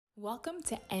Welcome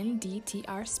to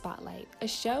NDTR Spotlight, a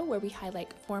show where we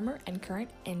highlight former and current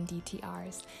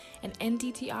NDTRs. And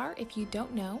NDTR, if you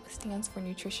don't know, stands for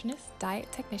Nutritionist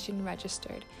Diet Technician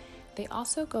Registered. They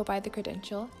also go by the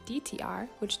credential DTR,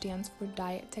 which stands for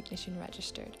Diet Technician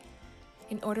Registered.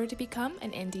 In order to become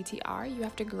an NDTR, you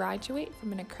have to graduate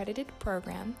from an accredited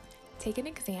program, take an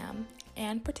exam,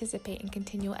 and participate in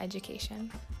continual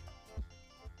education.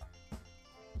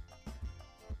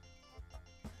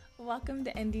 Welcome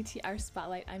to NDTR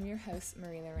Spotlight. I'm your host,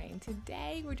 Marie Lorraine.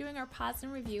 Today, we're doing our pause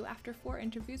and review. After 4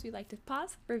 interviews, we like to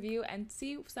pause, review, and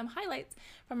see some highlights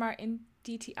from our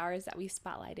NDTRs that we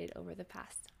spotlighted over the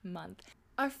past month.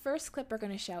 Our first clip we're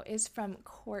going to show is from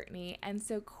Courtney. And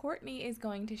so Courtney is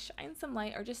going to shine some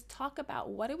light or just talk about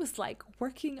what it was like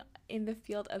working in the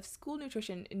field of school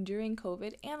nutrition during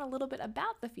COVID and a little bit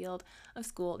about the field of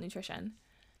school nutrition.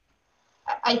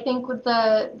 I think with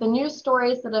the news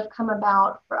stories that have come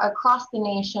about across the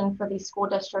nation for these school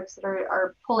districts that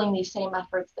are pulling these same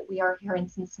efforts that we are here in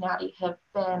Cincinnati have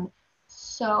been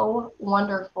so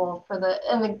wonderful for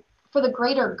the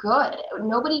greater good.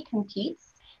 Nobody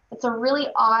competes. It's a really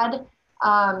odd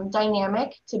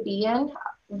dynamic to be in.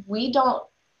 We don't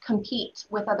compete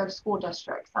with other school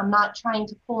districts. I'm not trying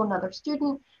to pull another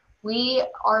student. We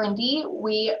R&D,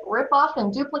 we rip off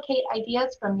and duplicate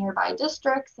ideas from nearby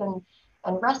districts and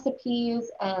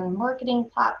recipes and marketing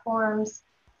platforms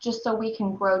just so we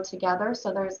can grow together.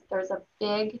 So there's a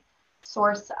big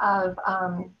source of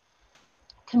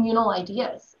communal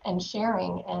ideas and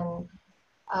sharing.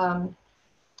 And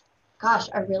gosh,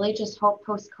 I really just hope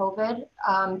post-COVID,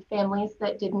 families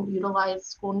that didn't utilize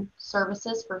school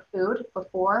services for food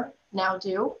before now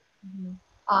do. Mm-hmm.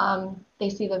 They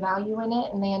see the value in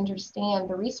it and they understand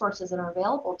the resources that are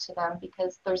available to them,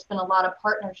 because there's been a lot of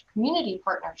community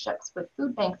partnerships with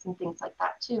food banks and things like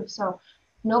that too. So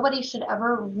nobody should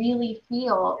ever really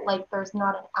feel like there's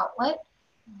not an outlet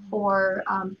for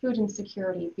food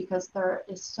insecurity, because there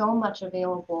is so much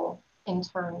available in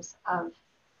terms of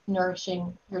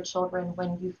nourishing your children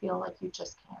when you feel like you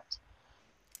just can't.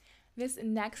 This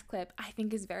next clip I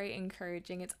think is very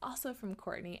encouraging. It's also from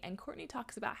Courtney, and Courtney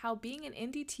talks about how being an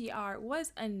NDTR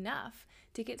was enough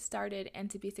to get started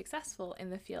and to be successful in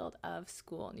the field of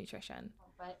school nutrition.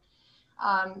 But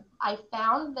I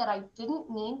found that I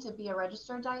didn't need to be a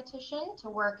registered dietitian to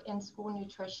work in school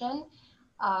nutrition.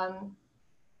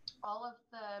 All of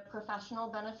the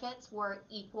professional benefits were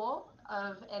equal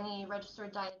of any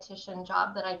registered dietitian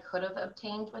job that I could have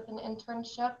obtained with an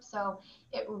internship. So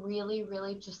it really,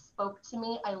 really just spoke to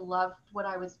me. I loved what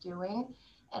I was doing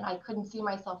and I couldn't see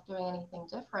myself doing anything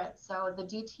different. So the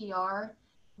DTR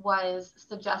was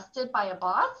suggested by a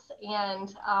boss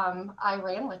and I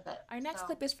ran with it. Our next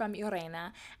clip is from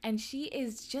Irena, and she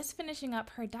is just finishing up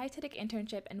her dietetic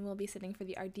internship and will be sitting for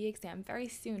the RD exam very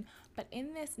soon. But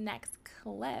in this next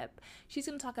clip, she's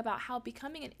going to talk about how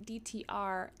becoming a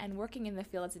DTR and working in the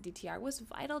field as a DTR was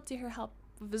vital to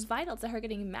her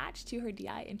getting matched to her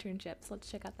DI internship. So let's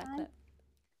check out that clip.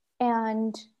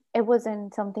 And it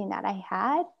wasn't something that I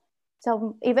had.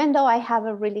 So even though I have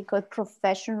a really good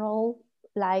professional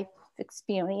life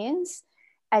experience,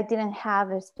 I didn't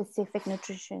have a specific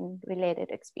nutrition related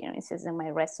experiences in my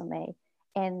resume,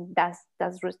 and that's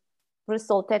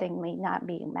resulted in me not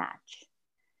being matched.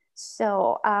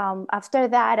 So after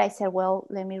that, I said, well,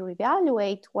 let me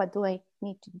reevaluate what do I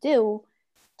need to do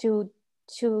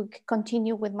to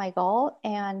continue with my goal.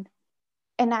 And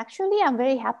actually, I'm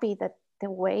very happy that the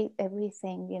way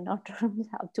everything turns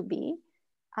out to be.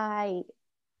 I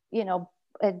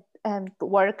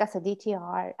work as a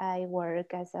DTR, I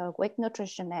work as a WIC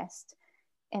nutritionist,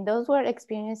 and those were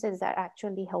experiences that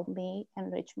actually helped me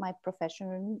enrich my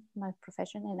profession,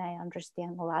 and I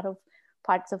understand a lot of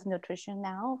parts of nutrition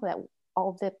now, that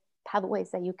all the pathways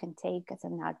that you can take as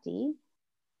an RD,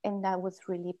 and that was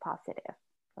really positive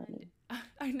for me.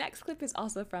 Our next clip is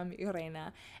also from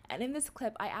Irena, and in this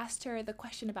clip I asked her the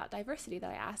question about diversity that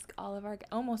I ask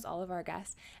almost all of our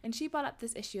guests, and she brought up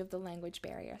this issue of the language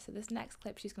barrier. So this next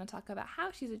clip, she's going to talk about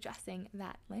how she's addressing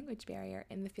that language barrier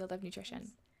in the field of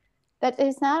nutrition. That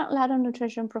there's not a lot of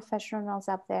nutrition professionals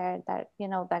out there that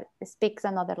that speaks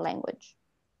another language.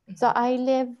 Mm-hmm. So I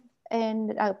live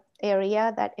in an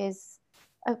area that is,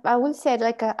 I would say,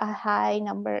 like a high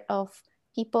number of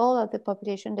people of the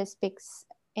population that speaks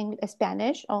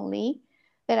Spanish only,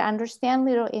 that understand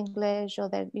little English, or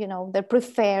that they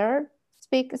prefer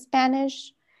speak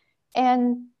Spanish.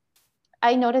 And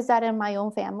I noticed that in my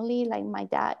own family, like my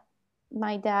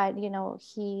dad,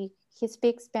 he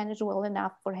speaks Spanish well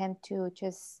enough for him to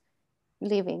just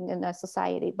living in a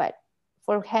society, but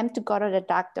for him to go to the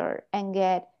doctor and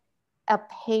get a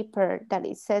paper that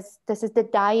it says this is the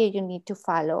diet you need to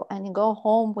follow, and go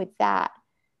home with that,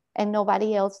 and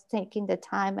nobody else taking the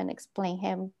time and explain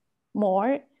him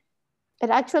more, it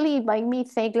actually made me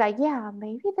think like, yeah,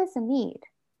 maybe there's a need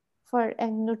for a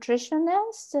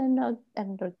nutritionist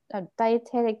and a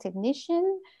dietetic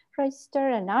technician register,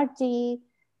 an RD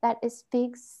that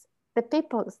speaks the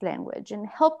people's language and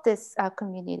help this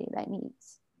community that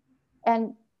needs.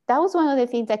 And that was one of the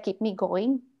things that kept me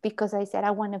going, because I said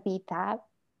I want to be that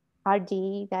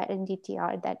RD, that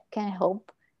NDTR that can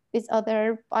help this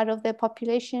other part of the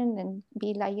population and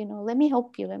be like, let me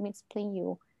help you, let me explain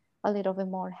you a little bit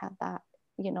more how that,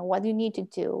 what you need to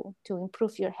do to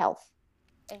improve your health.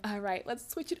 All right, let's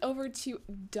switch it over to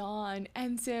Dawn.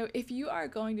 And so if you are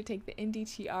going to take the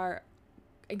NDTR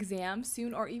exam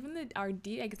soon, or even the RD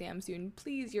exam soon,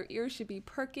 please, your ears should be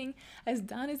perking, as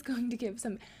Dawn is going to give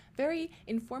some very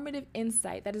informative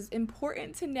insight that is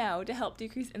important to know to help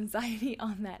decrease anxiety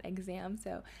on that exam.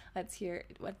 So let's hear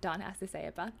what Dawn has to say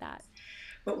about that.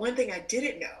 But one thing I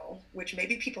didn't know, which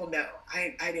maybe people know,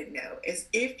 I didn't know, is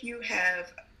if you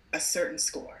have a certain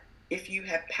score, if you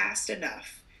have passed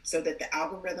enough so that the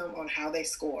algorithm on how they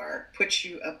score puts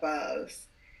you above,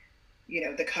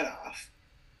 the cutoff,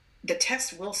 the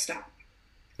test will stop.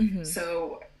 Mm-hmm.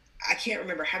 So I can't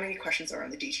remember how many questions are on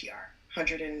the DTR.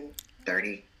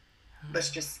 130?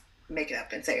 Let's just make it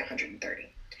up and say 130.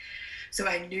 So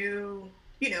I knew,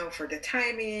 for the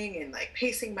timing and like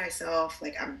pacing myself,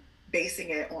 like I'm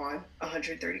basing it on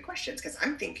 130 questions, because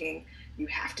I'm thinking you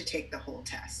have to take the whole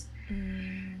test.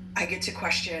 I get to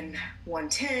question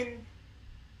 110.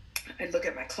 I look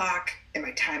at my clock and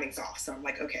my timing's off. So I'm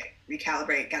like, okay,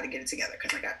 recalibrate, got to get it together,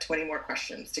 because I got 20 more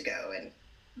questions to go and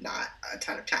not a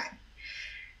ton of time.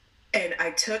 And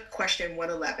I took question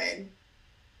 111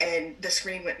 and the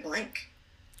screen went blank.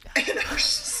 And I was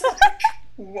just like,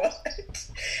 what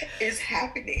is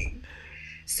happening?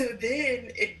 So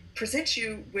then it presents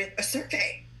you with a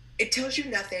survey. It tells you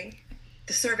nothing.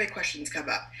 The survey questions come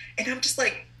up. And I'm just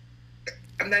like,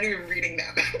 I'm not even reading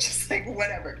them. I'm just like,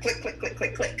 whatever, click, click, click,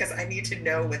 click, click, because I need to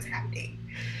know what's happening.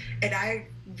 And I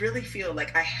really feel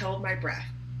like I held my breath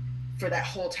for that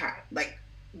whole time, like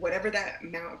whatever that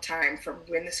amount of time from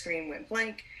when the screen went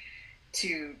blank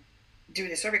to do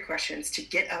the survey questions, to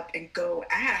get up and go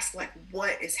ask, like,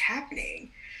 what is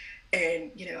happening?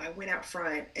 And, I went out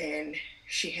front and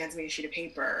she hands me a sheet of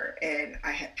paper and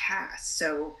I had passed.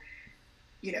 So,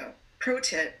 pro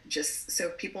tip, just so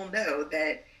people know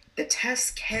that the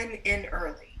test can end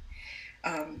early.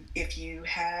 If you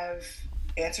have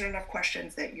answered enough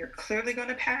questions that you're clearly going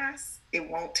to pass, it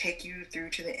won't take you through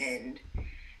to the end.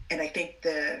 And I think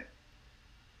the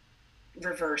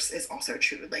reverse is also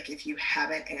true. Like if you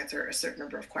haven't answered a certain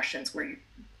number of questions where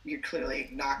you're clearly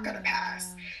not going to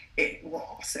pass, it will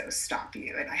also stop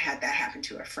you. And I had that happen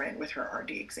to a friend with her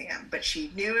RD exam, but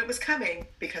she knew it was coming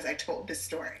because I told this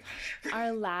story.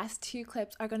 Our last two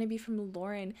clips are going to be from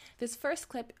Lauren. This first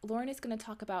clip, Lauren is going to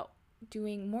talk about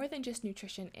doing more than just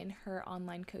nutrition in her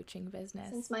online coaching business.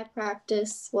 Since my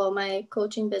my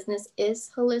coaching business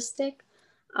is holistic,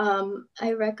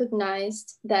 I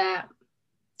recognized that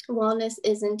wellness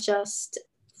isn't just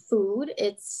food,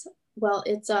 it's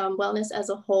wellness as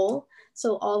a whole.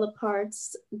 So all the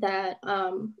parts that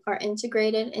are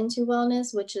integrated into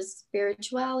wellness, which is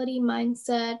spirituality,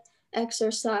 mindset,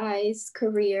 exercise,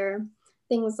 career,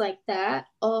 things like that,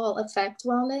 all affect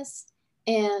wellness.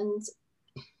 And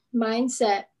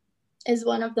mindset is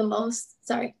one of the most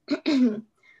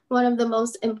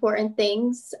important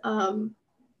things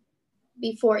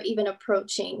before even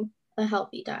approaching a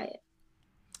healthy diet.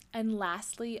 And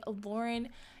lastly, Lauren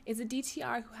is a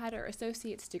DTR who had her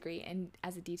associate's degree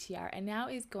as a DTR and now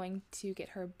is going to get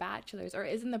her bachelor's, or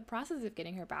is in the process of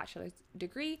getting her bachelor's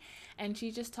degree. And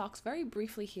she just talks very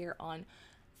briefly here on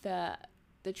the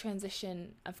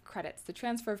transition of credits, the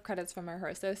transfer of credits from her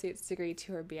associate's degree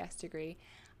to her BS degree.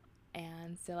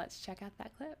 And so let's check out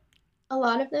that clip. A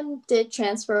lot of them did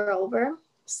transfer over.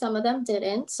 Some of them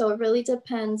didn't. So it really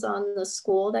depends on the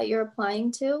school that you're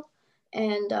applying to.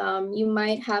 And you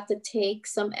might have to take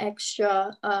some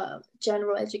extra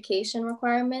general education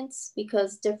requirements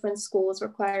because different schools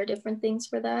require different things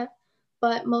for that.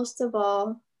 But most of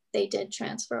all, they did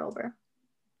transfer over.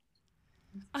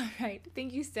 All right.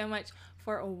 Thank you so much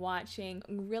for watching.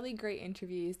 Really great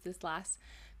interviews this last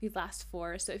these last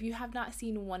 4. So if you have not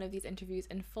seen one of these interviews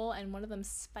in full and one of them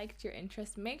spiked your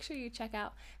interest, make sure you check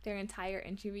out their entire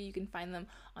interview. You can find them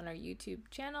on our YouTube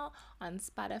channel, on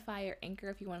Spotify or Anchor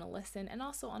if you want to listen, and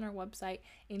also on our website,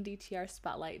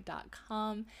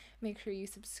 ndtrspotlight.com. Make sure you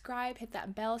subscribe, hit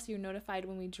that bell so you're notified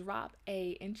when we drop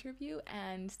a interview,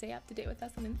 and stay up to date with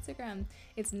us on Instagram.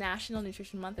 It's National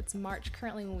Nutrition Month. It's March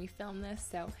currently when we film this,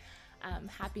 so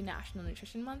happy National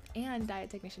Nutrition Month, and Diet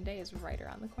Technician Day is right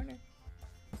around the corner.